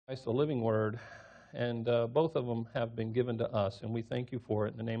Christ, the living word, and both of them have been given to us, and we thank you for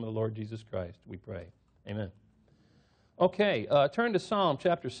it. In the name of the Lord Jesus Christ, we pray. Amen. Okay, turn to Psalm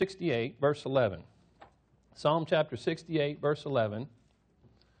chapter 68, verse 11. Psalm chapter 68, verse 11.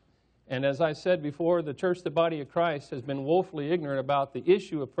 And as I said before, the church, the body of Christ, has been woefully ignorant about the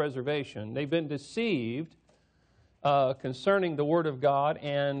issue of preservation. They've been deceived concerning the Word of God,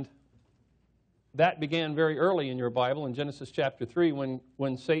 and that began very early in your Bible, in Genesis chapter 3,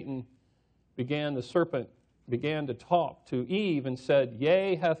 when Satan the serpent began to talk to Eve and said,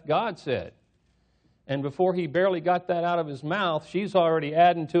 "Yea, hath God said." And before he barely got that out of his mouth, she's already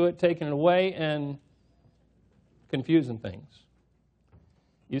adding to it, taking it away, and confusing things.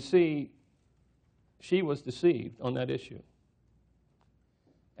 You see, she was deceived on that issue.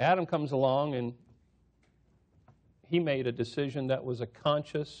 Adam comes along and he made a decision that was a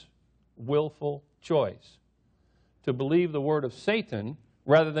conscious, willful choice to believe the word of Satan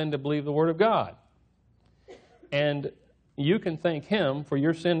rather than to believe the word of God. And you can thank him for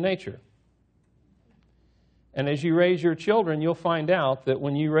your sin nature. And as you raise your children, you'll find out that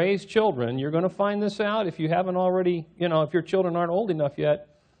when you raise children, you're going to find this out if you haven't already, if your children aren't old enough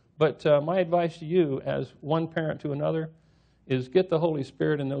yet. But my advice to you as one parent to another is get the Holy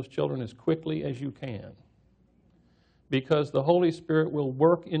Spirit in those children as quickly as you can. Because the Holy Spirit will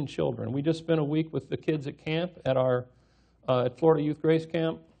work in children. We just spent a week with the kids at camp at our at Florida Youth Grace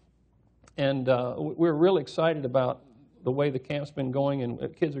Camp, and we're really excited about the way the camp's been going,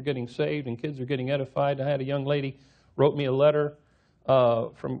 and kids are getting saved and kids are getting edified. I had a young lady wrote me a letter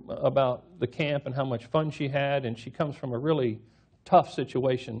about the camp and how much fun she had, and she comes from a really tough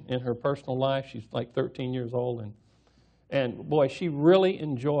situation in her personal life. She's like 13 years old, and boy, she really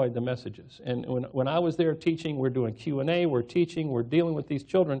enjoyed the messages. And when I was there teaching, we're doing Q&A, we're teaching, we're dealing with these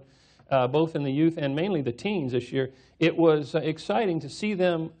children, both in the youth and mainly the teens this year. It was exciting to see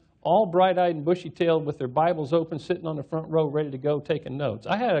them all bright-eyed and bushy-tailed with their Bibles open, sitting on the front row, ready to go, taking notes.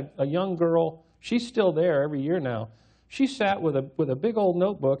 I had a young girl, she's still there every year now. She sat with a big old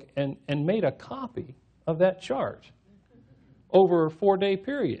notebook and made a copy of that chart over a 4-day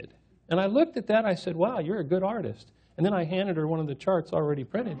period. And I looked at that, I said, wow, you're a good artist. And then I handed her one of the charts already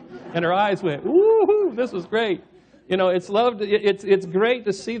printed, and her eyes went, woo-hoo, this was great. It's great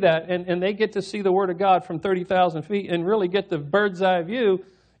to see that, and they get to see the Word of God from 30,000 feet and really get the bird's eye view.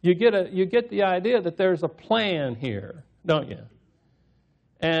 You get the idea that there's a plan here, don't you?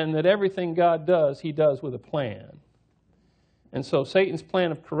 And that everything God does, he does with a plan. And so Satan's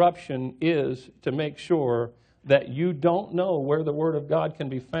plan of corruption is to make sure that you don't know where the Word of God can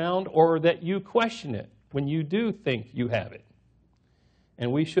be found, or that you question it when you do think you have it.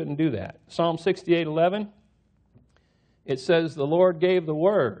 And we shouldn't do that. Psalm 68:11, it says, "The Lord gave the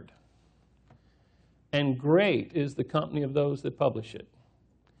word, and great is the company of those that publish it."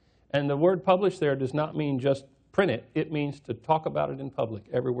 And the word publish there does not mean just print it. It means to talk about it in public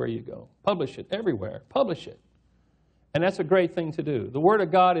everywhere you go. Publish it everywhere. Publish it. And that's a great thing to do. The Word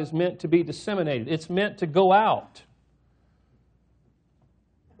of God is meant to be disseminated. It's meant to go out.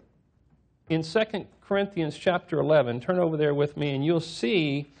 In 2 Corinthians chapter 11, turn over there with me, and you'll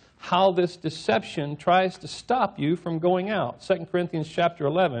see how this deception tries to stop you from going out. 2 Corinthians chapter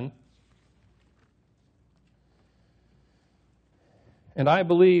 11. And I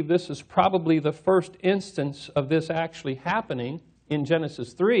believe this is probably the first instance of this actually happening in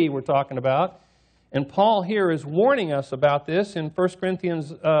Genesis 3 we're talking about. And Paul here is warning us about this in 2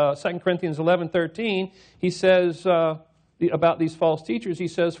 Corinthians 11:13. He says about these false teachers, he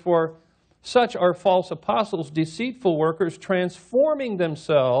says, "For such are false apostles, deceitful workers, transforming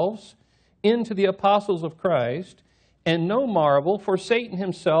themselves into the apostles of Christ. And no marvel, for Satan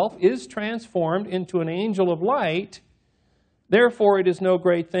himself is transformed into an angel of light. Therefore it is no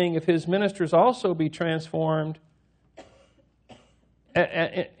great thing if his ministers also be transformed,"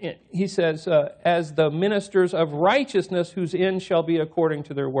 he says, "as the ministers of righteousness, whose end shall be according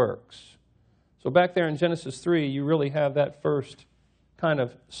to their works." So back there in Genesis 3, you really have that first kind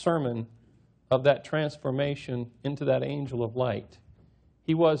of sermon of that transformation into that angel of light.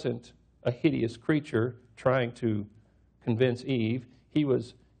 He wasn't a hideous creature trying to convince Eve. He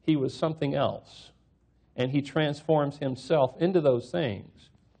was something else. And he transforms himself into those things.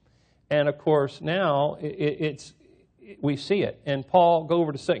 And of course, now we see it. And Paul, go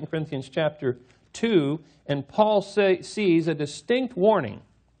over to 2 Corinthians chapter 2, and Paul sees a distinct warning.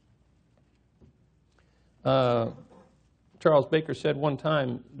 Charles Baker said one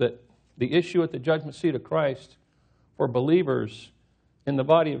time that the issue at the judgment seat of Christ for believers in the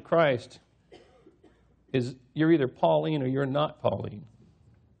body of Christ is you're either Pauline or you're not Pauline.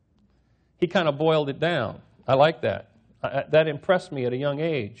 He kind of boiled it down. I like that. That impressed me at a young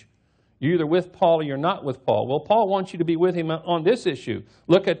age. You're either with Paul or you're not with Paul. Well, Paul wants you to be with him on this issue.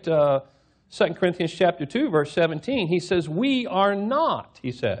 Look at 2 Corinthians chapter 2, verse 17. He says, we are not,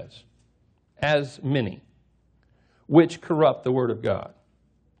 he says, as many, which corrupt the word of God.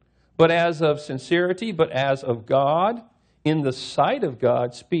 But as of sincerity, but as of God, in the sight of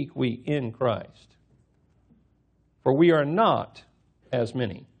God speak we in Christ. For we are not as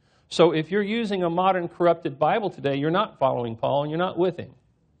many. So if you're using a modern corrupted Bible today, you're not following Paul and you're not with him.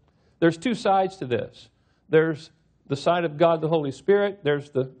 There's two sides to this. There's the side of God, the Holy Spirit.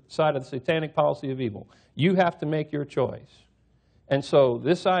 There's the side of the satanic policy of evil. You have to make your choice. And so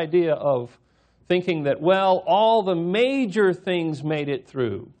this idea of thinking that, well, all the major things made it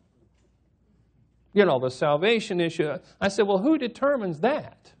through. You know, the salvation issue. I said, well, who determines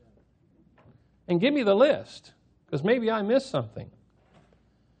that? And give me the list, because maybe I missed something.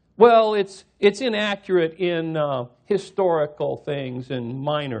 Well, it's inaccurate in historical things and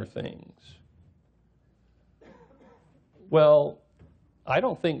minor things. Well, I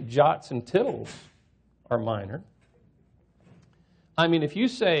don't think jots and tittles are minor. I mean, if you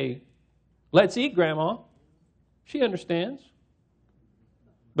say, let's eat, Grandma, she understands.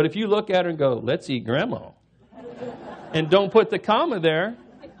 But if you look at her and go, let's eat, Grandma, and don't put the comma there,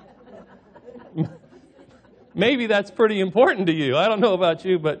 maybe that's pretty important to you. I don't know about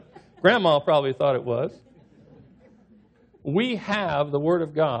you, but Grandma probably thought it was. We have the Word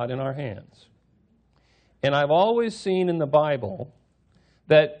of God in our hands. And I've always seen in the Bible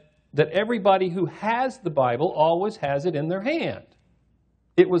that everybody who has the Bible always has it in their hand.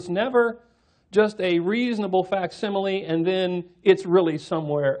 It was never just a reasonable facsimile and then it's really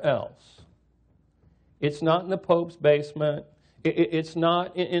somewhere else. It's not in the Pope's basement. It's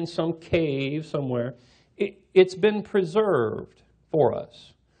not in some cave somewhere. It's been preserved for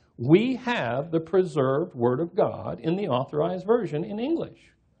us. We have the preserved Word of God in the Authorized Version in English.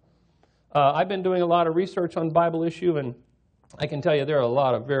 I've been doing a lot of research on Bible issue, and I can tell you there are a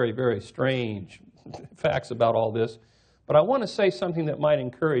lot of very, very strange facts about all this. But I want to say something that might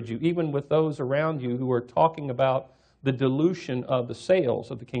encourage you, even with those around you who are talking about the dilution of the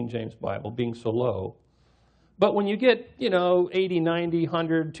sales of the King James Bible being so low. But when you get, 80, 90,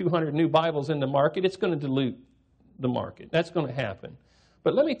 100, 200 new Bibles in the market, it's going to dilute the market. That's going to happen.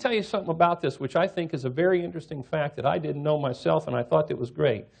 But let me tell you something about this, which I think is a very interesting fact that I didn't know myself, and I thought that was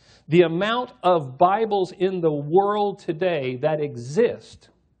great. The amount of Bibles in the world today that exist,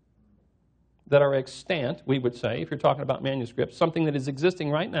 that are extant, we would say, if you're talking about manuscripts, something that is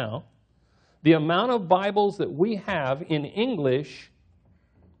existing right now, the amount of Bibles that we have in English,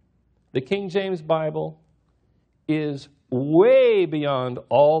 the King James Bible, is way beyond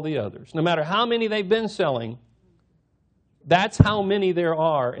all the others. No matter how many they've been selling, that's how many there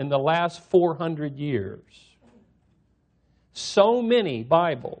are in the last 400 years. So many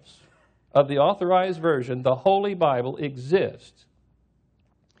Bibles of the Authorized Version, the Holy Bible, exist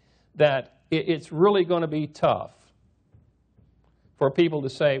that it's really going to be tough for people to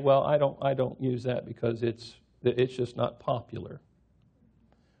say, well, I don't use that because it's just not popular.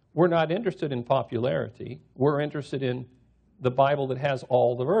 We're not interested in popularity. We're interested in the Bible that has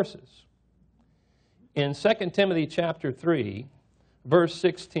all the verses. In 2 Timothy chapter 3, verse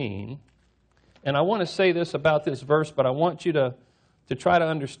 16, and I want to say this about this verse, but I want you to try to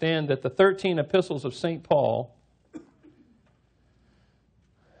understand that the 13 epistles of St. Paul,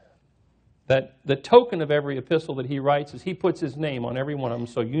 that the token of every epistle that he writes is he puts his name on every one of them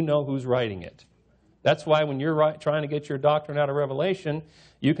so you know who's writing it. That's why when you're trying to get your doctrine out of Revelation,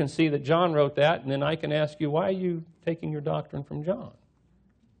 you can see that John wrote that, and then I can ask you, why are you taking your doctrine from John?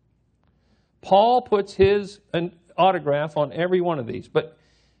 Paul puts his autograph on every one of these. But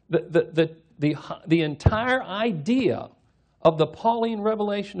the entire idea of the Pauline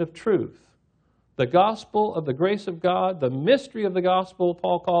revelation of truth, the gospel of the grace of God, the mystery of the gospel,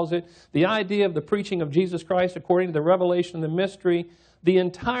 Paul calls it, the idea of the preaching of Jesus Christ according to the revelation of the mystery, the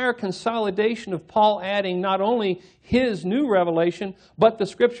entire consolidation of Paul adding not only his new revelation, but the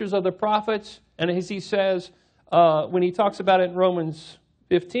scriptures of the prophets. And as he says, when he talks about it in Romans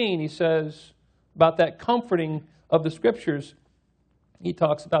 15, he says about that comforting of the scriptures, he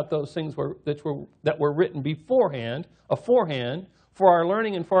talks about those things that were written aforehand, for our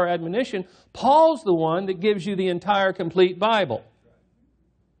learning and for our admonition. Paul's the one that gives you the entire complete Bible.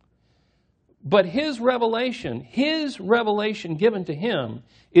 But his revelation given to him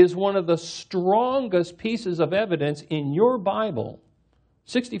is one of the strongest pieces of evidence in your Bible.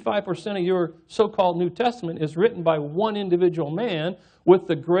 65% of your so-called New Testament is written by one individual man with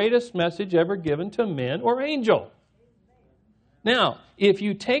the greatest message ever given to man or angel. Now, if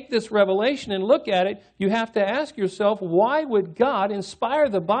you take this revelation and look at it, you have to ask yourself, why would God inspire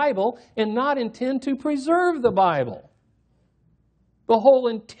the Bible and not intend to preserve the Bible? The whole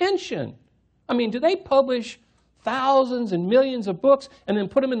intention. I mean, do they publish thousands and millions of books and then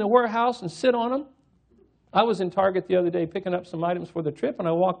put them in the warehouse and sit on them? I was in Target the other day picking up some items for the trip, and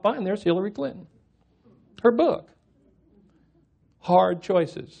I walked by, and there's Hillary Clinton. Her book, Hard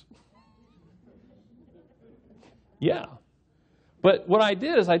Choices. Yeah. But what I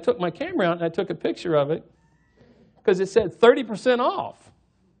did is I took my camera out and I took a picture of it because it said 30% off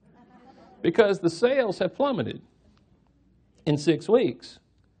because the sales have plummeted in 6 weeks.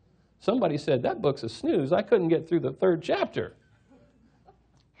 Somebody said, that book's a snooze. I couldn't get through the 3rd chapter.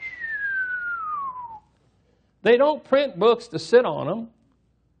 They don't print books to sit on them.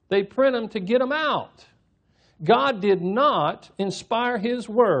 They print them to get them out. God did not inspire His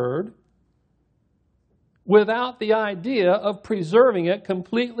Word without the idea of preserving it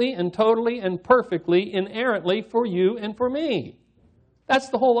completely and totally and perfectly, inerrantly for you and for me. That's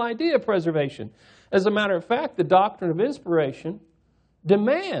the whole idea of preservation. As a matter of fact, the doctrine of inspiration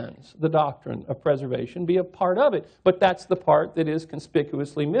demands the doctrine of preservation be a part of it, but that's the part that is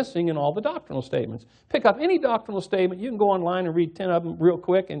conspicuously missing in all the doctrinal statements. Pick up any doctrinal statement, you can go online and read 10 of them real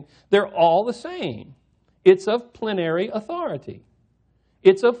quick, and they're all the same. It's of plenary authority.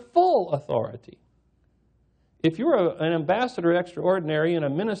 It's of full authority. If you're an ambassador extraordinary and a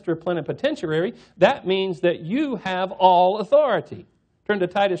minister plenipotentiary, that means that you have all authority. Turn to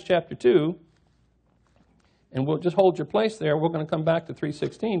Titus chapter 2, and we'll just hold your place there. We're going to come back to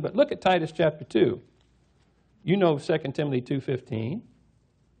 3:16, but look at Titus chapter 2. You know 2 Timothy 2:15.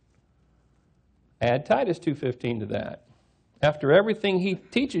 Add Titus 2:15 to that. After everything he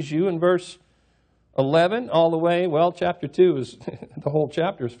teaches you in verse 11 all the way, well, chapter 2 is, the whole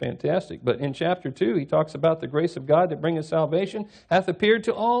chapter is fantastic, but in chapter 2 he talks about the grace of God that bringeth salvation hath appeared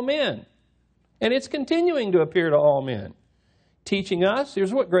to all men. And it's continuing to appear to all men. Teaching us,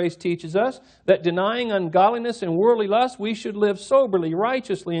 here's what grace teaches us, that denying ungodliness and worldly lust, we should live soberly,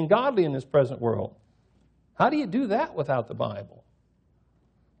 righteously, and godly in this present world. How do you do that without the Bible?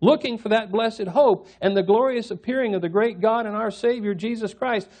 Looking for that blessed hope and the glorious appearing of the great God and our Savior, Jesus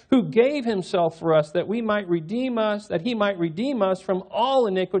Christ, who gave Himself for us that we might redeem us, that He might redeem us from all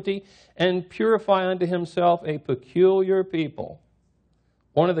iniquity and purify unto Himself a peculiar people.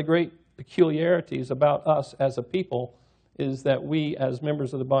 One of the great peculiarities about us as a people is that we, as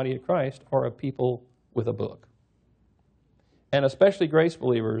members of the body of Christ, are a people with a book. And especially grace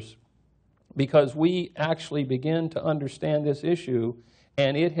believers, because we actually begin to understand this issue,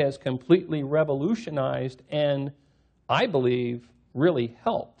 and it has completely revolutionized and, I believe, really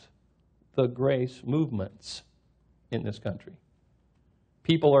helped the grace movements in this country.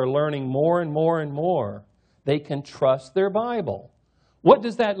 People are learning more and more and more. They can trust their Bible. What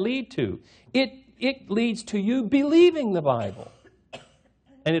does that lead to? It leads to you believing the Bible.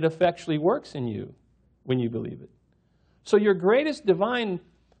 And it effectually works in you when you believe it. So your greatest divine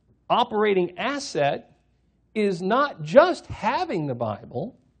operating asset is not just having the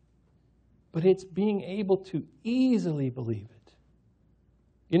Bible, but it's being able to easily believe it.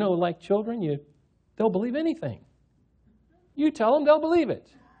 You know, like children, they'll believe anything. You tell them, they'll believe it.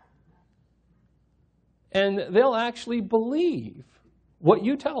 And they'll actually believe what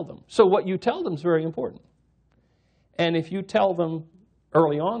you tell them. So what you tell them is very important. And if you tell them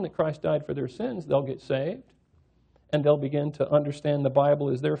early on that Christ died for their sins, they'll get saved. And they'll begin to understand the Bible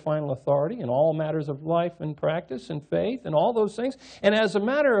as their final authority in all matters of life and practice and faith and all those things. And as a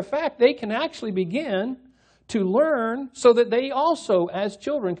matter of fact, they can actually begin to learn so that they also, as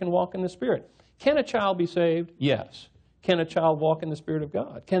children, can walk in the Spirit. Can a child be saved? Yes. Can a child walk in the Spirit of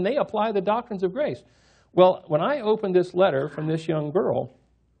God? Can they apply the doctrines of grace? Well, when I opened this letter from this young girl,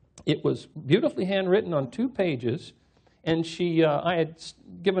 it was beautifully handwritten on 2 pages. And I had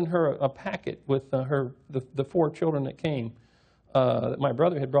given her a packet with the 4 children that came that my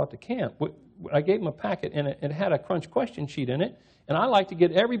brother had brought to camp. I gave them a packet, and it had a crunch question sheet in it. And I like to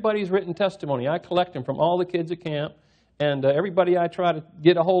get everybody's written testimony. I collect them from all the kids at camp, and everybody I try to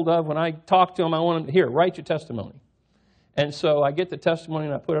get a hold of. When I talk to them, I want them to write your testimony. And so I get the testimony,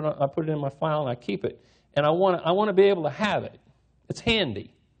 and I put it in my file, and I keep it. And I want to be able to have it. It's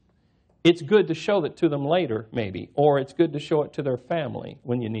handy. It's good to show it to them later, maybe, or it's good to show it to their family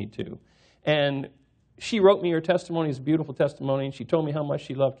when you need to. And she wrote me her testimony. It's a beautiful testimony, and she told me how much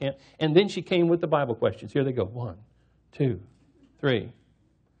she loved camp. And then she came with the Bible questions. Here they go. 1, 2, 3.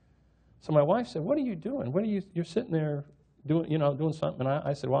 So my wife said, "What are you doing? You're sitting there doing something." And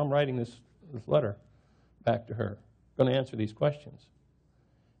I said, "Well, I'm writing this letter back to her. I'm going to answer these questions."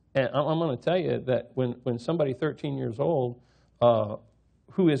 And I'm going to tell you that when somebody 13 years old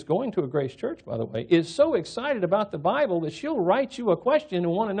who is going to a Grace Church, by the way, is so excited about the Bible that she'll write you a question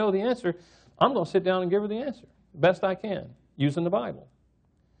and want to know the answer. I'm going to sit down and give her the answer, best I can, using the Bible.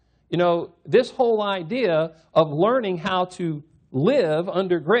 You know, this whole idea of learning how to live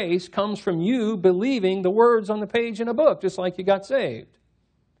under grace comes from you believing the words on the page in a book, just like you got saved.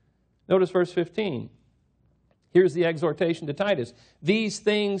 Notice verse 15. Here's the exhortation to Titus. These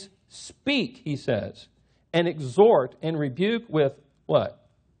things speak, he says, and exhort and rebuke with what?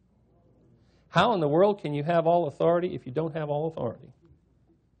 How in the world can you have all authority if you don't have all authority?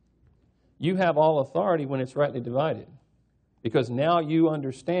 You have all authority when it's rightly divided, because now you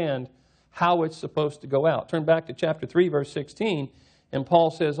understand how it's supposed to go out. Turn back to chapter 3, verse 16, and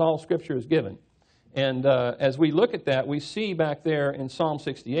Paul says all Scripture is given. And as we look at that, we see back there in Psalm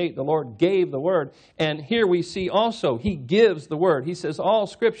 68, the Lord gave the Word. And here we see also, He gives the Word. He says all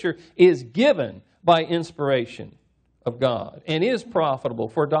Scripture is given by inspiration of God and is profitable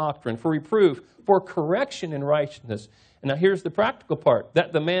for doctrine, for reproof, for correction in righteousness. And now here's the practical part,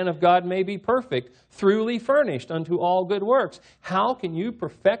 that the man of God may be perfect, thoroughly furnished unto all good works. How can you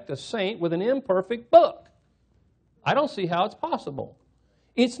perfect a saint with an imperfect book? I don't see how it's possible.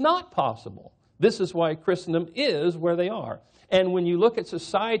 It's not possible. This is why Christendom is where they are. And when you look at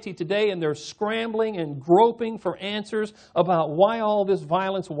society today and they're scrambling and groping for answers about why all this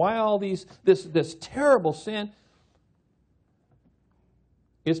violence, why all this terrible sin,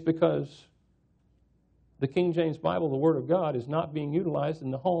 it's because the King James Bible, the Word of God, is not being utilized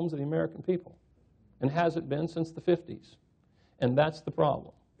in the homes of the American people, and hasn't been since the 50s. And that's the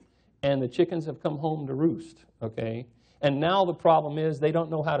problem. And the chickens have come home to roost, okay? And now the problem is they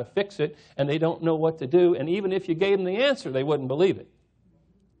don't know how to fix it, and they don't know what to do, and even if you gave them the answer, they wouldn't believe it.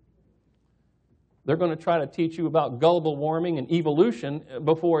 They're going to try to teach you about global warming and evolution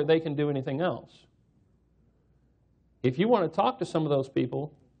before they can do anything else. If you want to talk to some of those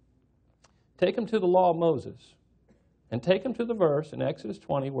people, take them to the law of Moses and take them to the verse in Exodus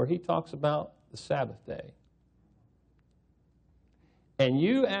 20 where he talks about the Sabbath day. And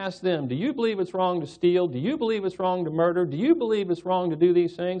you ask them, do you believe it's wrong to steal? Do you believe it's wrong to murder? Do you believe it's wrong to do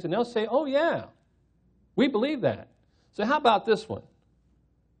these things? And they'll say, oh yeah, we believe that. So how about this one?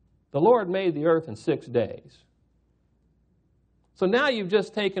 The Lord made the earth in 6 days. So now you've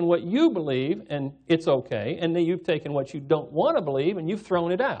just taken what you believe and it's okay, and then you've taken what you don't want to believe and you've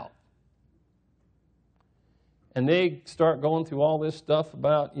thrown it out. And they start going through all this stuff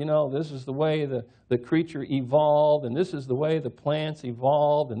about, you know, this is the way the creature evolved, and this is the way the plants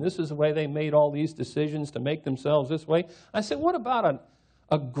evolved, and this is the way they made all these decisions to make themselves this way. I said, what about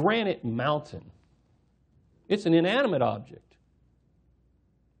a granite mountain? It's an inanimate object.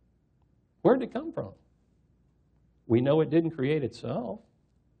 Where did it come from? We know it didn't create itself.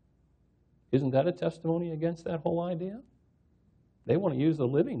 Isn't that a testimony against that whole idea? They want to use the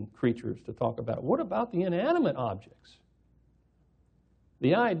living creatures to talk about it. What about the inanimate objects?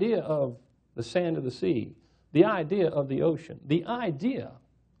 The idea of the sand of the sea, the idea of the ocean, the idea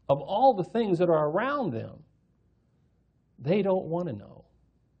of all the things that are around them, they don't want to know.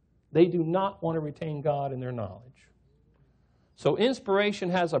 They do not want to retain God in their knowledge. So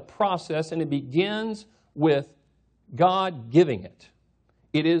inspiration has a process, and it begins with God giving it.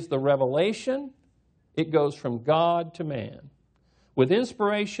 It is the revelation. It goes from God to man. With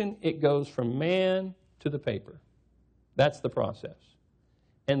inspiration, it goes from man to the paper. That's the process.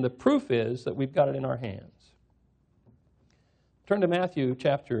 And the proof is that we've got it in our hands. Turn to Matthew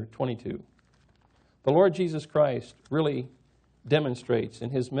chapter 22. The Lord Jesus Christ really demonstrates in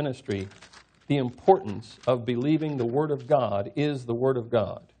his ministry the importance of believing the Word of God is the Word of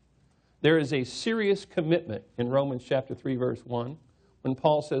God. There is a serious commitment in Romans chapter 3, verse 1, when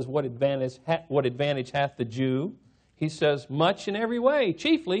Paul says, what advantage hath the Jew? He says, much in every way.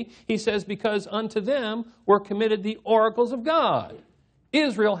 Chiefly, he says, because unto them were committed the oracles of God.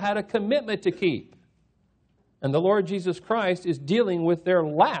 Israel had a commitment to keep. And the Lord Jesus Christ is dealing with their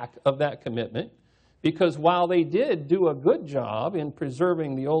lack of that commitment, because while they did do a good job in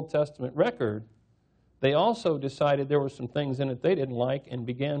preserving the Old Testament record, they also decided there were some things in it they didn't like and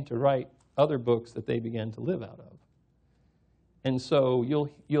began to write other books that they began to live out of. And so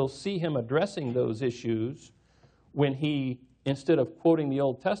you'll see him addressing those issues when he, instead of quoting the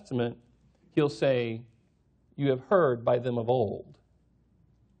Old Testament, he'll say, you have heard by them of old.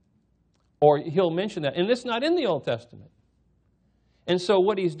 Or he'll mention that, and it's not in the Old Testament. And so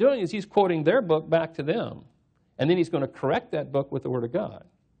what he's doing is he's quoting their book back to them, and then he's going to correct that book with the Word of God.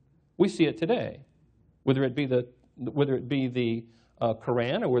 We see it today, whether it be the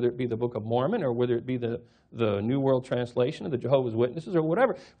Quran, or whether it be the Book of Mormon, or whether it be the New World Translation of the Jehovah's Witnesses, or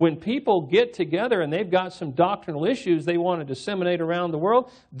whatever. When people get together and they've got some doctrinal issues they want to disseminate around the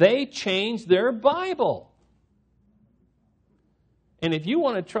world, they change their Bible. And if you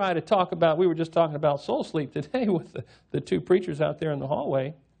want to try to talk about, we were just talking about soul sleep today with the two preachers out there in the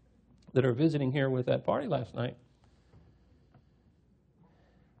hallway that are visiting here with that party last night.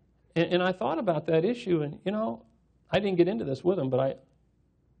 And I thought about that issue, and, you know, I didn't get into this with them, but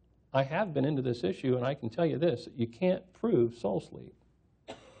I have been into this issue, and I can tell you this: you can't prove soul sleep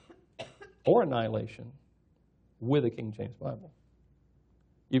or annihilation with a King James Bible.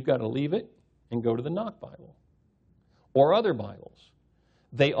 You've got to leave it and go to the Knock Bible or other Bibles.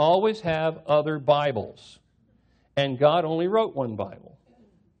 They always have other Bibles, and God only wrote one Bible.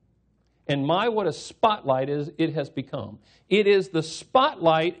 And what a spotlight it has become. It is the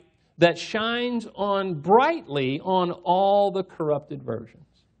spotlight that shines on brightly on all the corrupted versions.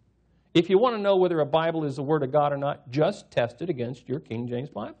 If you want to know whether a Bible is the Word of God or not, just test it against your King James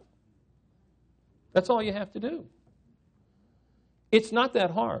Bible. That's all you have to do. It's not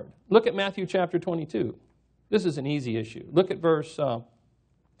that hard. Look at Matthew chapter 22. This is an easy issue. Look at verse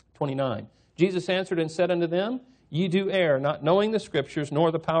 29. Jesus answered and said unto them, Ye do err, not knowing the Scriptures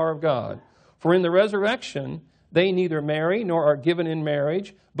nor the power of God. For in the resurrection they neither marry nor are given in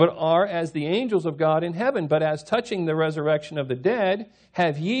marriage, but are as the angels of God in heaven. But as touching the resurrection of the dead,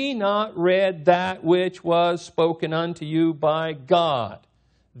 have ye not read that which was spoken unto you by God?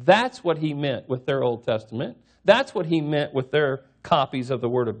 That's what he meant with their Old Testament. That's what he meant with their copies of the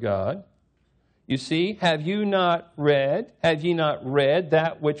Word of God. You see, have ye not read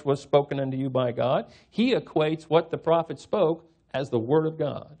that which was spoken unto you by God? He equates what the prophet spoke as the Word of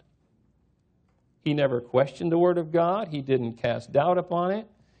God. He never questioned the Word of God. He didn't cast doubt upon it.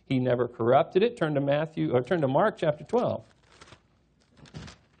 He never corrupted it. Turn to Mark chapter 12.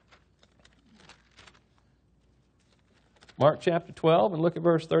 Mark chapter 12, and look at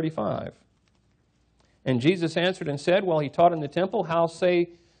verse 35. And Jesus answered and said, while he taught in the temple, how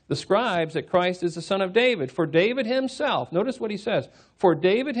say the scribes that Christ is the son of David? For David himself, notice what he says, for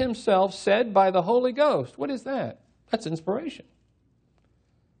David himself said by the Holy Ghost. What is that? That's inspiration.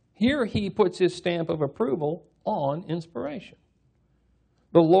 Here he puts his stamp of approval on inspiration.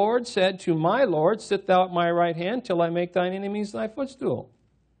 The Lord said to my Lord, sit thou at my right hand till I make thine enemies thy footstool.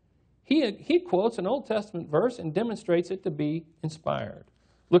 He quotes an Old Testament verse and demonstrates it to be inspired.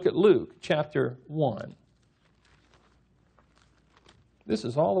 Look at Luke chapter 1. This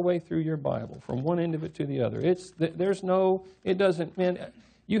is all the way through your Bible, from one end of it to the other.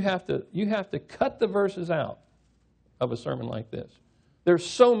 You have to cut the verses out of a sermon like this. There's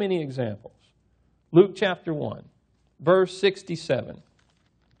so many examples. Luke chapter 1, verse 67.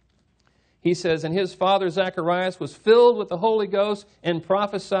 He says, and his father Zacharias was filled with the Holy Ghost and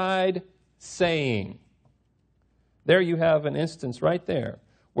prophesied, saying. There you have an instance right there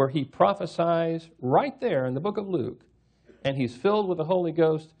where he prophesies right there in the book of Luke, and he's filled with the Holy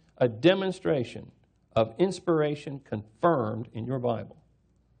Ghost, a demonstration of inspiration confirmed in your Bible.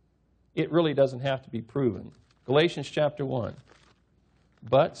 It really doesn't have to be proven. Galatians chapter 1.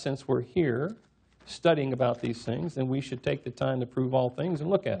 But since we're here studying about these things, then we should take the time to prove all things and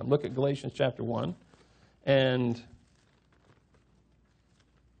look at them. Look at Galatians chapter 1 and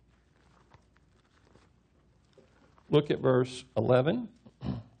look at verse 11.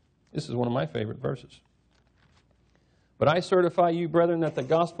 This is one of my favorite verses. But I certify you, brethren, that the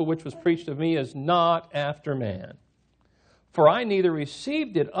gospel which was preached of me is not after man. For I neither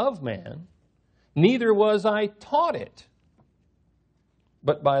received it of man, neither was I taught it,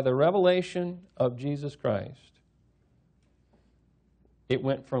 but by the revelation of Jesus Christ. It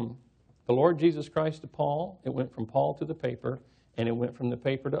went from the Lord Jesus Christ to Paul, it went from Paul to the paper, and it went from the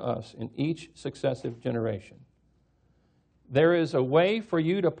paper to us in each successive generation. There is a way for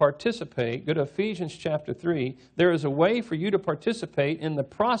you to participate. Go to Ephesians chapter 3. There is a way for you to participate in the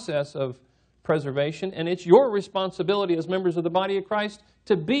process of preservation, and it's your responsibility as members of the body of Christ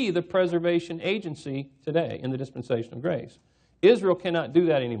to be the preservation agency today in the dispensation of grace. Israel cannot do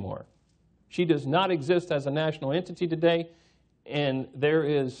that anymore. She does not exist as a national entity today, and there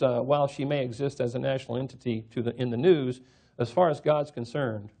is, while she may exist as a national entity in the news, as far as God's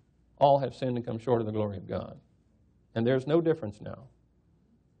concerned, all have sinned and come short of the glory of God. And there's no difference now.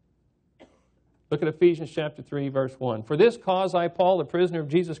 Look at Ephesians chapter 3, verse 1. For this cause I, Paul, the prisoner of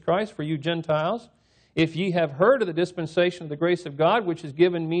Jesus Christ, for you Gentiles, if ye have heard of the dispensation of the grace of God, which is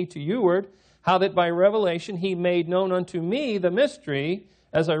given me to youward, how that by revelation he made known unto me the mystery,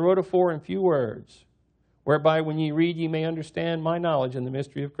 as I wrote afore in few words, whereby when ye read ye may understand my knowledge in the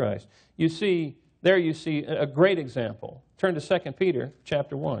mystery of Christ. You see, There you see a great example. Turn to 2 Peter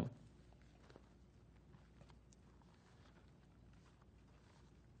chapter 1.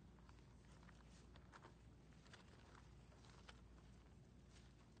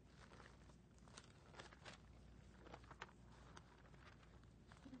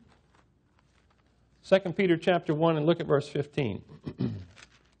 Second Peter chapter 1, and look at verse 15.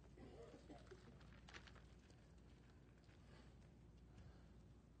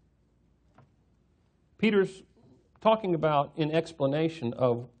 Peter's talking about in explanation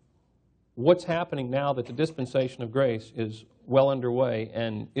of what's happening now that the dispensation of grace is well underway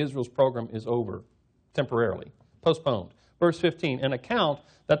and Israel's program is over temporarily, postponed. Verse 15, an account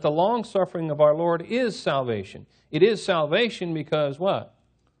that the long suffering of our Lord is salvation. It is salvation because what?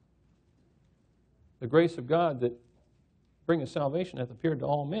 The grace of God that bringeth salvation hath appeared to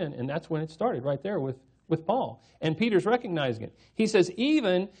all men, and that's when it started, right there with Paul. And Peter's recognizing it. He says,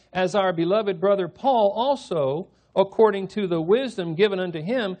 even as our beloved brother Paul also, according to the wisdom given unto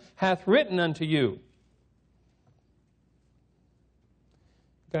him, hath written unto you.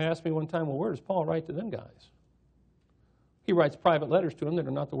 A guy asked me one time, well, where does Paul write to them guys? He writes private letters to them that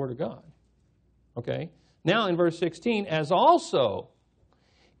are not the Word of God. Okay? Now in verse 16, as also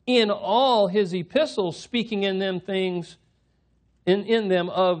in all his epistles, speaking in them things, in them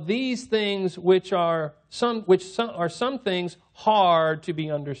of these things which are some things hard to be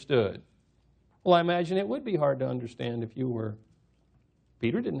understood. Well, I imagine it would be hard to understand if you were.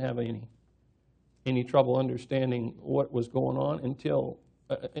 Peter didn't have any trouble understanding what was going on until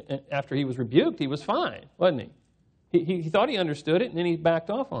after he was rebuked. He was fine, wasn't he? He thought he understood it, and then he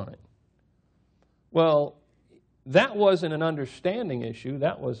backed off on it. Well, that wasn't an understanding issue.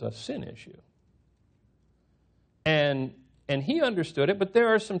 That was a sin issue. And he understood it, but there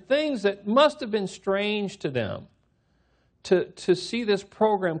are some things that must have been strange to them to see this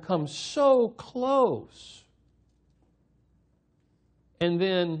program come so close and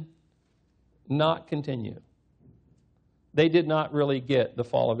then not continue. They did not really get the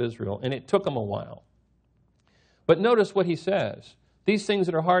fall of Israel, and it took them a while. But notice what he says. These things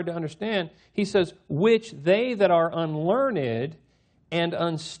that are hard to understand, he says, which they that are unlearned and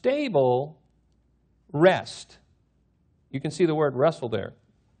unstable wrest. You can see the word wrestle there,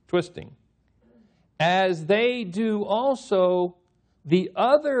 twisting. As they do also the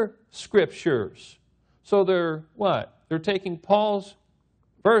other scriptures. So they're what? They're taking Paul's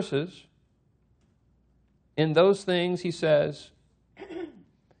verses in those things, he says,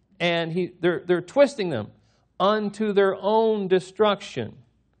 and they're twisting them unto their own destruction.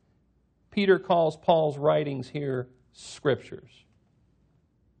 Peter calls Paul's writings here scriptures.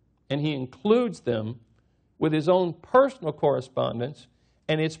 And he includes them with his own personal correspondence,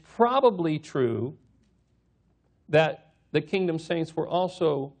 and it's probably true that the kingdom saints were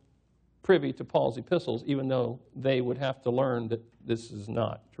also privy to Paul's epistles, even though they would have to learn that this is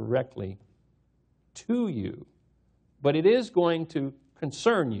not directly to you. But it is going to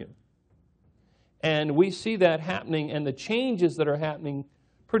concern you. And we see that happening and the changes that are happening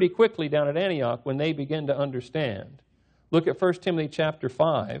pretty quickly down at Antioch when they begin to understand. Look at 1 Timothy chapter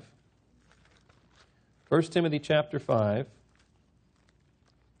 5. 1 Timothy chapter 5.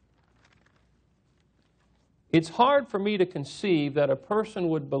 It's hard for me to conceive that a person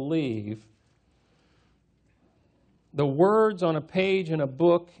would believe the words on a page in a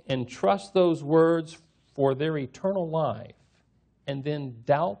book and trust those words for their eternal life and then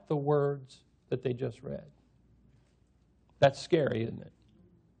doubt the words that they just read. That's scary, isn't it?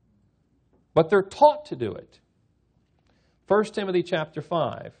 But they're taught to do it. 1 Timothy chapter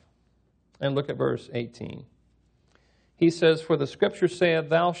 5, and look at verse 18. He says, for the scripture saith,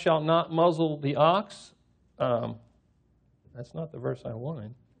 thou shalt not muzzle the ox. That's not the verse I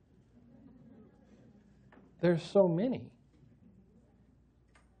wanted. There's so many.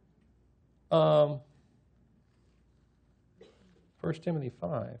 1 Timothy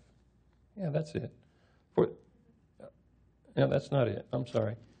 5. Yeah, that's it. No, that's not it. I'm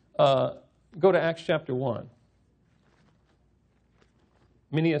sorry. Go to Acts chapter 1.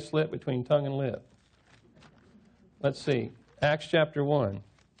 Many a slip between tongue and lip. Let's see. Acts chapter 1.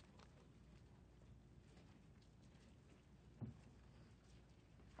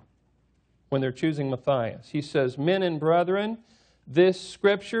 When they're choosing Matthias, he says, men and brethren, this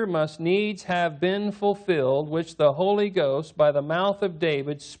scripture must needs have been fulfilled, which the Holy Ghost by the mouth of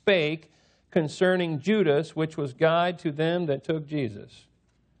David spake concerning Judas, which was guide to them that took Jesus.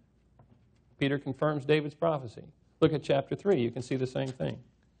 Peter confirms David's prophecy. Look at chapter 3. You can see the same thing.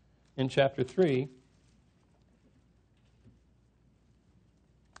 In chapter 3,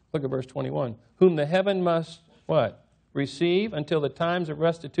 look at verse 21. Whom the heaven must, what? receive until the times of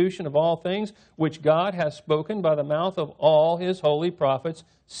restitution of all things, which God has spoken by the mouth of all his holy prophets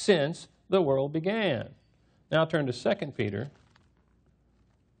since the world began. Now turn to 2 Peter.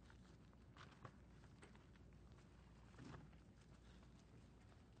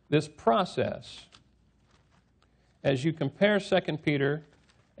 This process, as you compare 2 Peter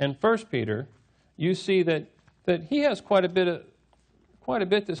and 1 Peter, you see that he has quite a bit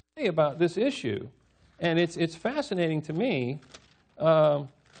to say about this issue. And it's fascinating to me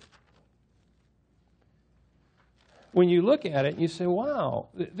when you look at it and you say, wow,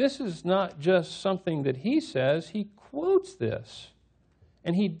 this is not just something that he says. He quotes this.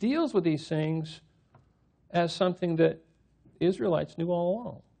 And he deals with these things as something that Israelites knew all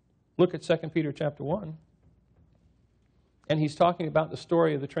along. Look at 2 Peter chapter 1. And he's talking about the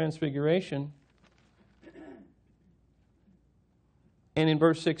story of the Transfiguration. And in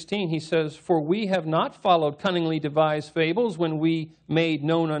verse 16 he says, "For we have not followed cunningly devised fables when we made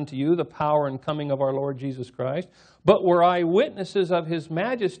known unto you the power and coming of our Lord Jesus Christ, but were eyewitnesses of his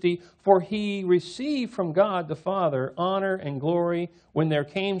majesty, for he received from God the Father honor and glory when there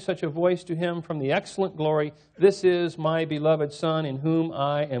came such a voice to him from the excellent glory, This is my beloved Son, in whom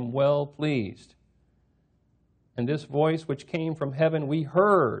I am well pleased. And this voice which came from heaven we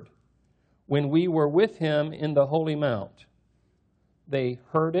heard when we were with him in the holy mount." They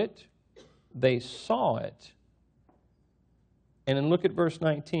heard it, they saw it. And then look at verse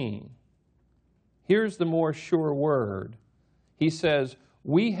 19. Here's the more sure word. He says,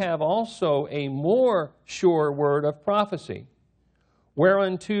 "We have also a more sure word of prophecy,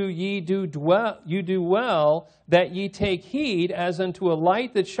 whereunto ye do well that ye take heed as unto a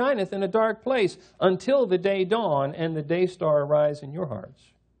light that shineth in a dark place, until the day dawn and the day star arise in your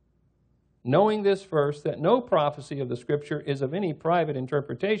hearts. Knowing this first, that no prophecy of the Scripture is of any private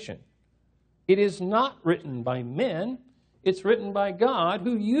interpretation. It is not written by men, it's written by God,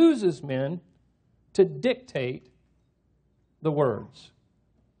 who uses men to dictate the words.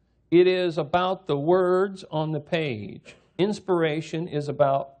 It is about the words on the page. Inspiration is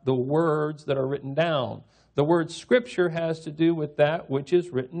about the words that are written down. The word Scripture has to do with that which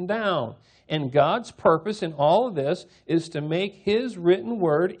is written down. And God's purpose in all of this is to make his written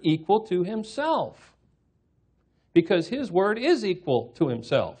word equal to himself. Because his word is equal to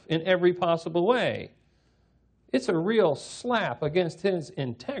himself in every possible way. It's a real slap against his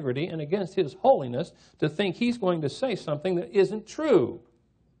integrity and against his holiness to think he's going to say something that isn't true.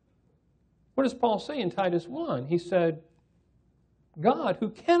 What does Paul say in Titus 1? He said, God who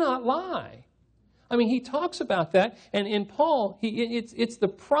cannot lie. I mean, he talks about that, and in Paul, it's the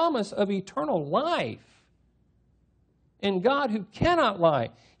promise of eternal life. And God who cannot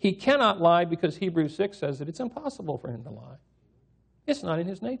lie. He cannot lie because Hebrews 6 says that it's impossible for him to lie. It's not in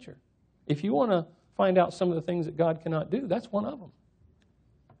his nature. If you want to find out some of the things that God cannot do, that's one of them.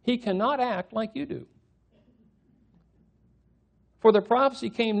 He cannot act like you do. For the prophecy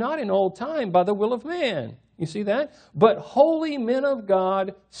came not in old time by the will of man. You see that? But holy men of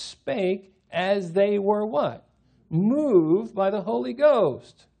God spake as they were what? Moved by the Holy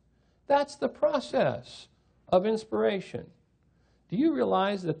Ghost. That's the process of inspiration. Do you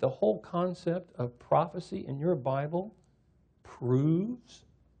realize that the whole concept of prophecy in your Bible proves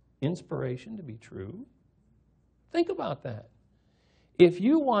inspiration to be true? Think about that. If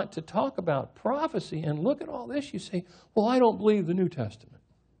you want to talk about prophecy and look at all this, you say, well, I don't believe the New Testament.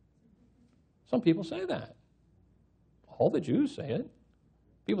 Some people say that. All the Jews say it.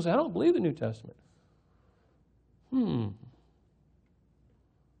 People say, I don't believe the New Testament.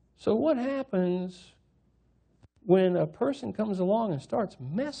 So what happens when a person comes along and starts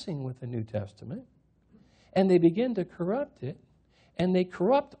messing with the New Testament and they begin to corrupt it and they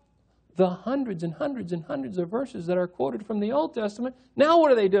corrupt the hundreds and hundreds and hundreds of verses that are quoted from the Old Testament? Now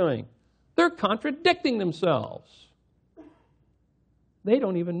what are they doing? They're contradicting themselves. They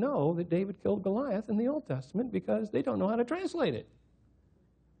don't even know that David killed Goliath in the Old Testament because they don't know how to translate it.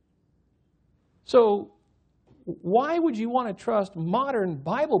 So why would you want to trust modern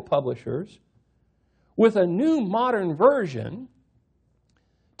Bible publishers with a new modern version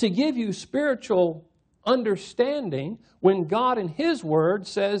to give you spiritual understanding when God in his word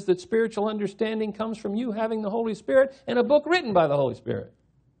says that spiritual understanding comes from you having the Holy Spirit and a book written by the Holy Spirit?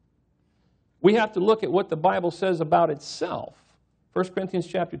 We have to look at what the Bible says about itself. 1 Corinthians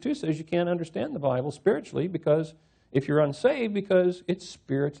chapter 2 says you can't understand the Bible spiritually because if you're unsaved, because it's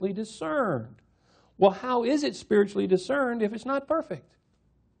spiritually discerned. Well, how is it spiritually discerned if it's not perfect?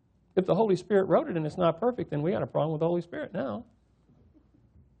 If the Holy Spirit wrote it and it's not perfect, then we got a problem with the Holy Spirit now.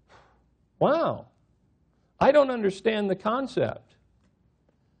 Wow. I don't understand the concept.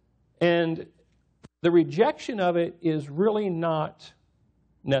 And the rejection of it is really not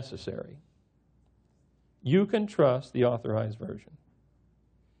necessary. You can trust the Authorized Version.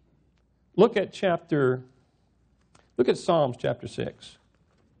 Look at Psalms chapter 6.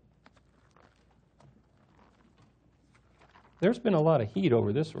 There's been a lot of heat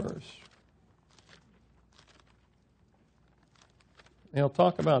over this verse. I'll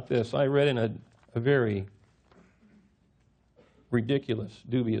talk about this. I read in a very ridiculous,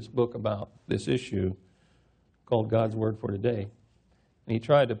 dubious book about this issue called God's Word for Today. And he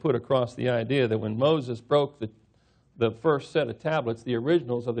tried to put across the idea that when Moses broke the first set of tablets, the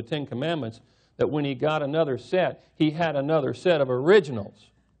originals of the Ten Commandments, that when he got another set, he had another set of originals.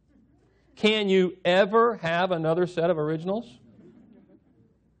 Can you ever have another set of originals?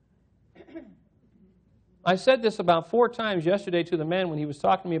 I said this about 4 times yesterday to the man when he was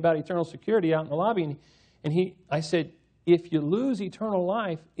talking to me about eternal security out in the lobby, and I said, if you lose eternal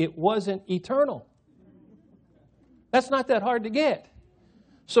life, it wasn't eternal. That's not that hard to get.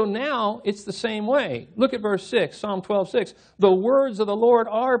 So now it's the same way. Look at verse 6, Psalm 12:6. The words of the Lord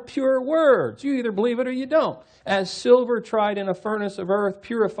are pure words. You either believe it or you don't. As silver tried in a furnace of earth,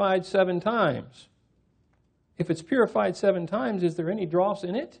 purified 7 times. If it's purified 7 times, is there any dross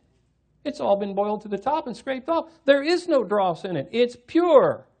in it? It's all been boiled to the top and scraped off. There is no dross in it. It's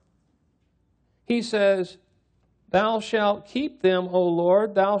pure. He says, thou shalt keep them, O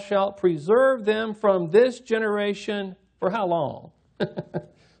Lord. Thou shalt preserve them from this generation. For how long?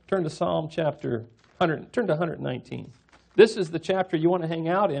 Turn to Psalm chapter 100. Turn to 119. This is the chapter you want to hang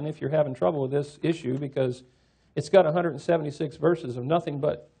out in if you're having trouble with this issue, because it's got 176 verses of nothing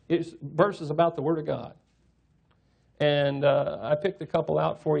but verses about the Word of God. And I picked a couple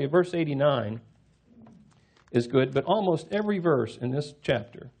out for you. Verse 89 is good, but almost every verse in this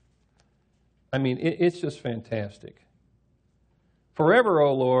chapter, I mean, it's just fantastic. Forever,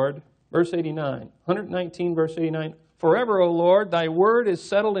 O Lord, verse 89, 119, verse 89, forever, O Lord, thy word is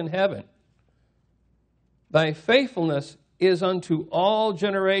settled in heaven. Thy faithfulness is unto all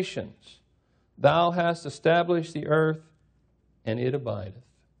generations. Thou hast established the earth, and it abideth.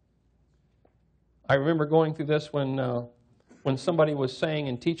 I remember going through this when somebody was saying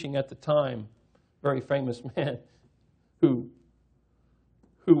and teaching at the time, very famous man who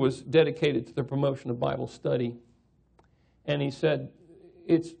was dedicated to the promotion of Bible study. And he said,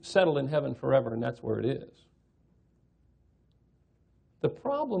 it's settled in heaven forever, and that's where it is. The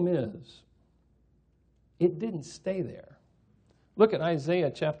problem is, it didn't stay there. Look at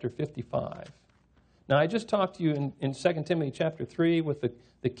Isaiah chapter 55. Now, I just talked to you in 2 Timothy chapter 3 with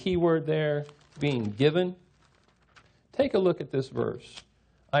the key word there being given. Take a look at this verse.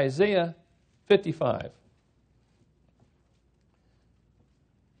 Isaiah 55.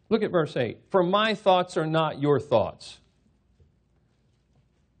 Look at verse 8. For my thoughts are not your thoughts,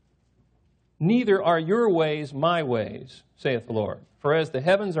 neither are your ways my ways, saith the Lord. For as the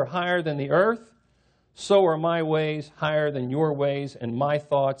heavens are higher than the earth, so are my ways higher than your ways, and my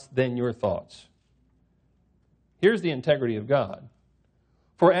thoughts than your thoughts. Here's the integrity of God.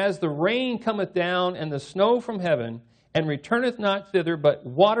 For as the rain cometh down and the snow from heaven, and returneth not thither, but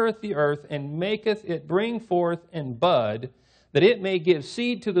watereth the earth, and maketh it bring forth and bud, that it may give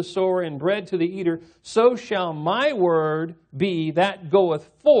seed to the sower and bread to the eater, so shall my word be that goeth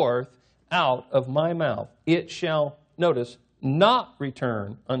forth out of my mouth. It shall, notice, not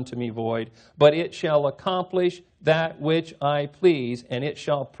return unto me void, but it shall accomplish that which I please, and it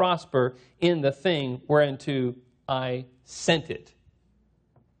shall prosper in the thing whereunto I sent it.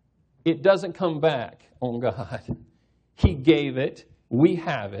 It doesn't come back on God. He gave it, we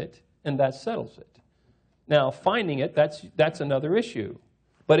have it, and that settles it. Now, finding it, that's another issue,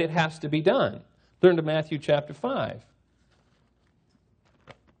 but it has to be done. Turn to Matthew chapter 5.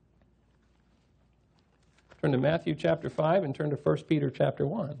 Turn to Matthew chapter 5 and turn to 1 Peter chapter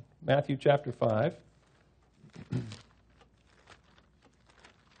 1. Matthew chapter 5.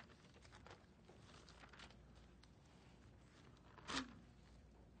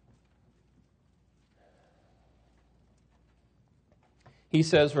 He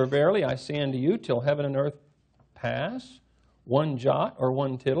says, for verily I say unto you, till heaven and earth pass, one jot or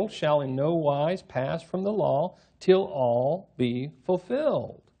one tittle shall in no wise pass from the law, till all be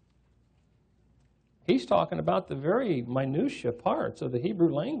fulfilled. He's talking about the very minutiae parts of the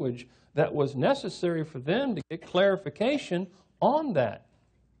Hebrew language that was necessary for them to get clarification on that.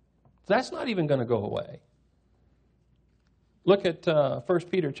 That's not even going to go away. Look at 1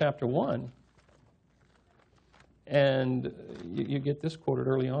 Peter chapter 1. And you get this quoted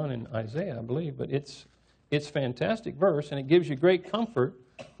early on in Isaiah, I believe, but it's a fantastic verse, and it gives you great comfort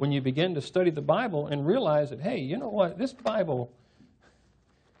when you begin to study the Bible and realize that, hey, you know what, this Bible,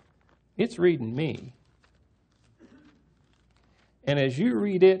 It's reading me. And as you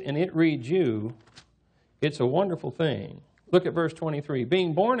read it and it reads you, it's a wonderful thing. Look at verse 23.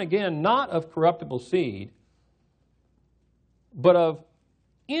 Being born again, not of corruptible seed, but of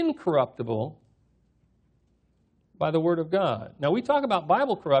incorruptible by the Word of God. Now, we talk about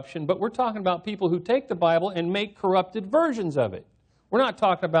Bible corruption, but we're talking about people who take the Bible and make corrupted versions of it. We're not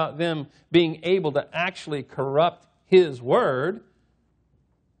talking about them being able to actually corrupt His Word.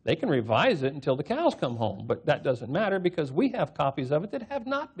 They can revise it until the cows come home, but that doesn't matter because we have copies of it that have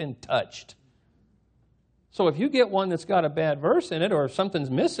not been touched. So if you get one that's got a bad verse in it or something's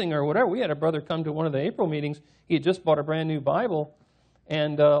missing or whatever, we had a brother come to one of the April meetings. He had just bought a brand new Bible,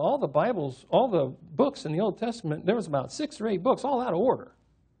 and all the Bibles, all the books in the Old Testament, there was about 6 or 8 books, all out of order.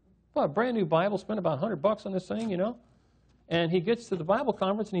 Well, a brand new Bible, spent about $100 on this thing, you know. And he gets to the Bible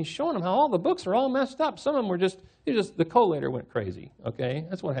conference and he's showing them how all the books are all messed up. Some of them were just the collator went crazy, okay?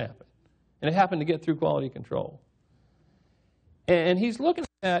 That's what happened. And it happened to get through quality control. And he's looking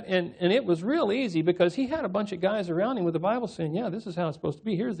at that, and it was real easy because he had a bunch of guys around him with the Bible saying, yeah, this is how it's supposed to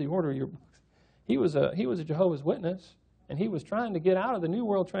be. Here's the order of your books. He was a Jehovah's Witness, and he was trying to get out of the New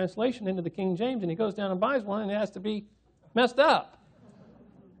World Translation into the King James, and he goes down and buys one, and it has to be messed up.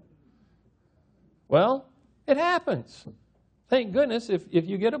 Well, it happens. Thank goodness if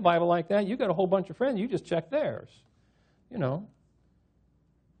you get a Bible like that, you got a whole bunch of friends, you just check theirs. You know.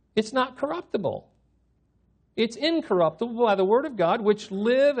 It's not corruptible. It's incorruptible by the Word of God, which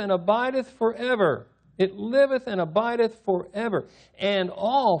live and abideth forever. It liveth and abideth forever. And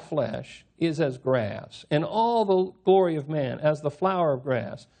all flesh is as grass, and all the glory of man as the flower of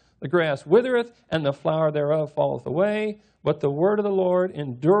grass. The grass withereth, and the flower thereof falleth away, but the word of the Lord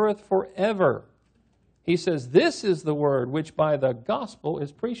endureth forever. He says, this is the word which by the gospel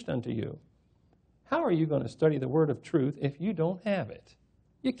is preached unto you. How are you going to study the word of truth if you don't have it?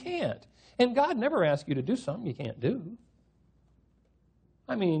 You can't. And God never asks you to do something you can't do.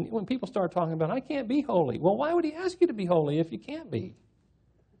 I mean, when people start talking about, I can't be holy. Well, why would He ask you to be holy if you can't be?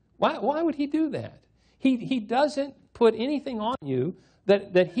 Why would He do that? He doesn't put anything on you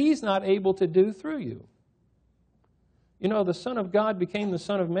that He's not able to do through you. You know, the Son of God became the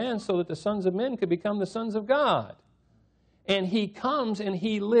Son of Man so that the sons of men could become the sons of God. And He comes and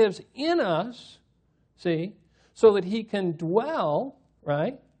He lives in us, see, so that He can dwell,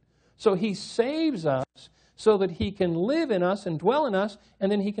 right? So He saves us so that He can live in us and dwell in us,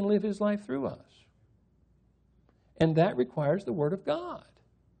 and then He can live His life through us. And that requires the Word of God.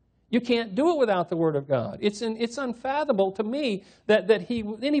 You can't do it without the Word of God. It's unfathomable to me that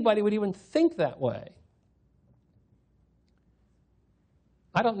anybody would even think that way.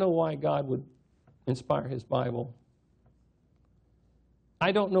 I don't know why God would inspire His Bible.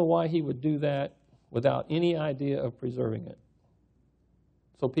 I don't know why He would do that without any idea of preserving it.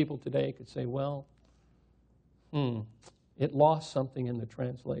 So people today could say, well, it lost something in the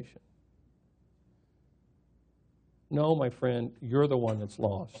translation. No, my friend, you're the one that's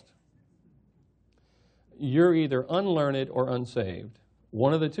lost. You're either unlearned or unsaved.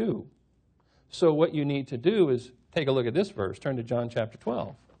 One of the two. So what you need to do is take a look at this verse. Turn to John chapter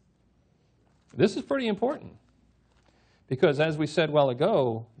 12. This is pretty important. Because as we said a while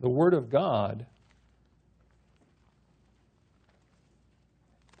ago, the Word of God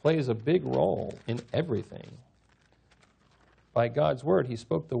plays a big role in everything. By God's Word, He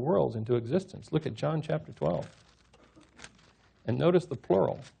spoke the worlds into existence. Look at John chapter 12. And notice the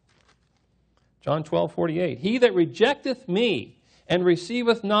plural. John 12:48. He that rejecteth me and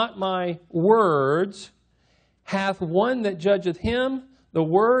receiveth not my words hath one that judgeth him. The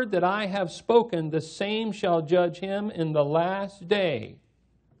word that I have spoken, the same shall judge him in the last day.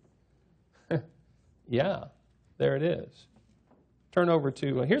 Yeah, there it is. Turn over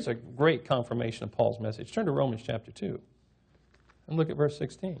to, here's a great confirmation of Paul's message. Turn to Romans chapter 2 and look at verse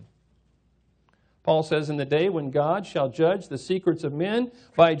 16. Paul says, in the day when God shall judge the secrets of men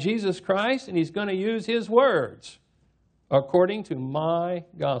by Jesus Christ, and He's going to use His words according to my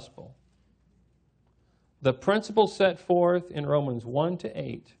gospel. The principles set forth in Romans 1 to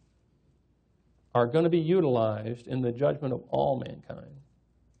 8 are going to be utilized in the judgment of all mankind.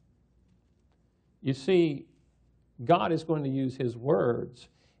 You see, God is going to use His words,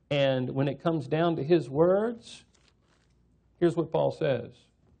 and when it comes down to His words, here's what Paul says.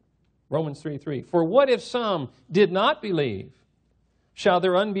 Romans 3:3. For what if some did not believe? Shall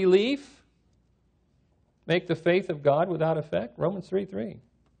their unbelief make the faith of God without effect? Romans 3:3.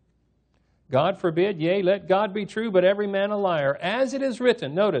 God forbid, yea, let God be true, but every man a liar. As it is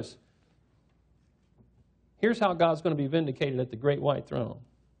written, notice, here's how God's going to be vindicated at the great white throne.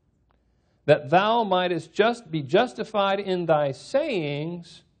 That thou mightest be justified in thy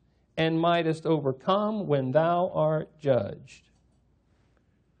sayings and mightest overcome when thou art judged.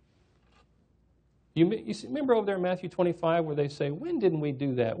 You remember over there in Matthew 25 where they say, when didn't we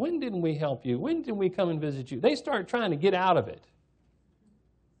do that? When didn't we help you? When did we come and visit you? They start trying to get out of it.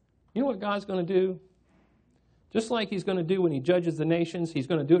 You know what God's going to do? Just like he's going to do when he judges the nations, he's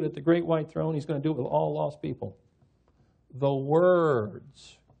going to do it at the great white throne. He's going to do it with all lost people. The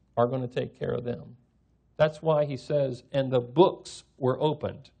words are going to take care of them. That's why he says, and the books were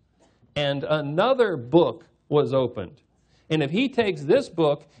opened. And another book was opened. And if he takes this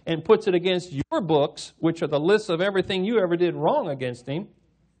book and puts it against your books, which are the lists of everything you ever did wrong against him,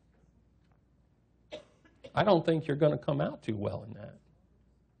 I don't think you're going to come out too well in that.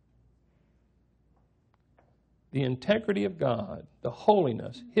 The integrity of God, the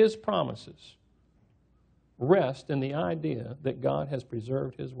holiness, his promises, rest in the idea that God has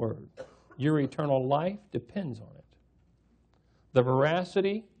preserved his word. Your eternal life depends on it. The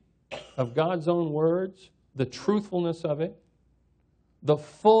veracity of God's own words, the truthfulness of it, the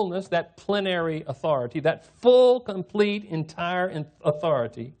fullness, that plenary authority, that full, complete, entire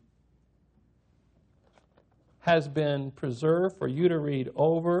authority has been preserved for you to read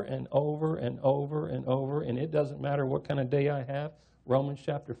over and over and over and over, and it doesn't matter what kind of day I have. Romans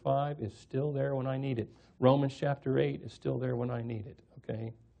chapter 5 is still there when I need it. Romans chapter 8 is still there when I need it,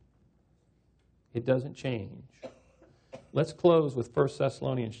 okay? It doesn't change. Let's close with 1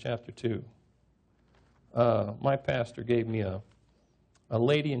 Thessalonians chapter 2. My pastor gave me a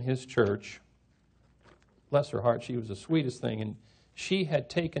lady in his church. Bless her heart, she was the sweetest thing. And she had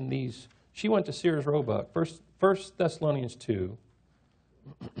taken these, she went to Sears Roebuck, 1 Thessalonians 2,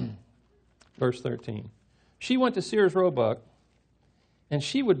 verse 13. She went to Sears Roebuck, and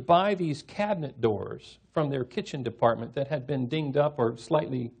she would buy these cabinet doors from their kitchen department that had been dinged up or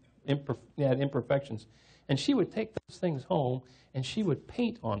slightly had imperfections. And she would take those things home, and she would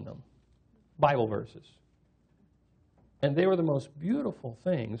paint on them Bible verses. And they were the most beautiful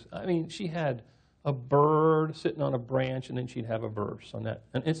things. I mean, she had a bird sitting on a branch, and then she'd have a verse on that.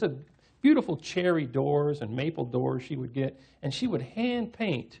 And it's a beautiful cherry doors and maple doors she would get, and she would hand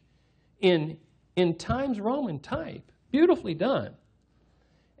paint in Times Roman type, beautifully done.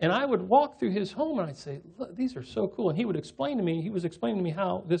 And I would walk through his home, and I'd say, look, these are so cool. And he would explain to me, he was explaining to me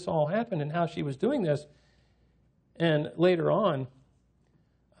how this all happened and how she was doing this. And later on,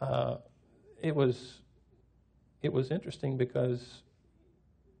 it was interesting because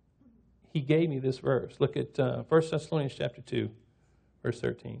he gave me this verse. Look at 1 Thessalonians chapter 2, verse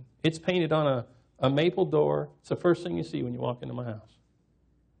 13. It's painted on a maple door. It's the first thing you see when you walk into my house.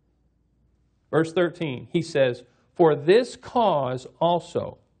 Verse 13, he says, for this cause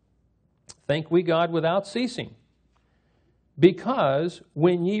also thank we God without ceasing, because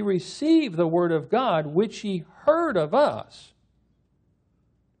when ye receive the word of God, which ye heard of us,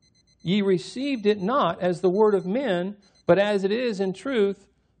 ye received it not as the word of men, but as it is in truth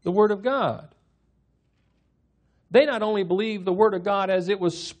the word of God. They not only believed the word of God as it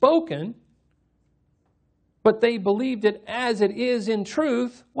was spoken, but they believed it as it is in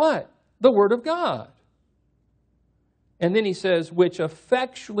truth, what? The word of God. And then he says, which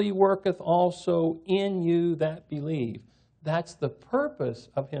effectually worketh also in you that believe. That's the purpose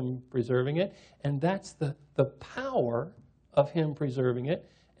of him preserving it, and that's the power of him preserving it,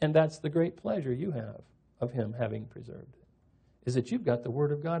 and that's the great pleasure you have of him having preserved it, is that you've got the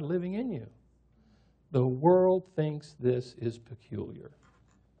word of God living in you. The world thinks this is peculiar.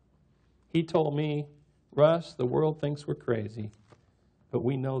 He told me, Russ, the world thinks we're crazy, but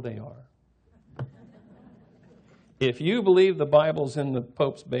we know they are. If you believe the Bible's in the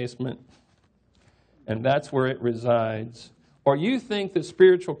Pope's basement, and that's where it resides, or you think that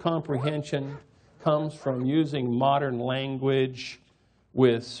spiritual comprehension comes from using modern language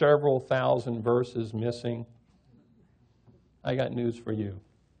with several thousand verses missing, I got news for you.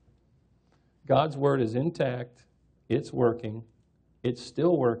 God's word is intact, it's working, it's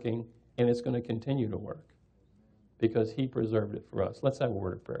still working, and it's going to continue to work because he preserved it for us. Let's have a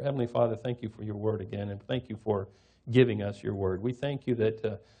word of prayer. Heavenly Father, thank you for your word again, and thank you for giving us your word. We thank you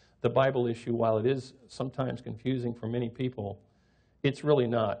that the Bible issue, while it is sometimes confusing for many people, it's really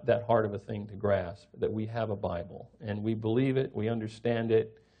not that hard of a thing to grasp, that we have a Bible, and we believe it, we understand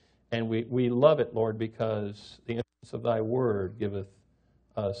it, and we love it, Lord, because the entrance of thy word giveth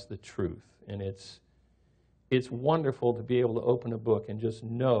us the truth. And it's wonderful to be able to open a book and just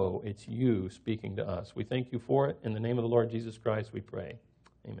know it's you speaking to us. We thank you for it. In the name of the Lord Jesus Christ, we pray.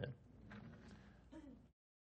 Amen.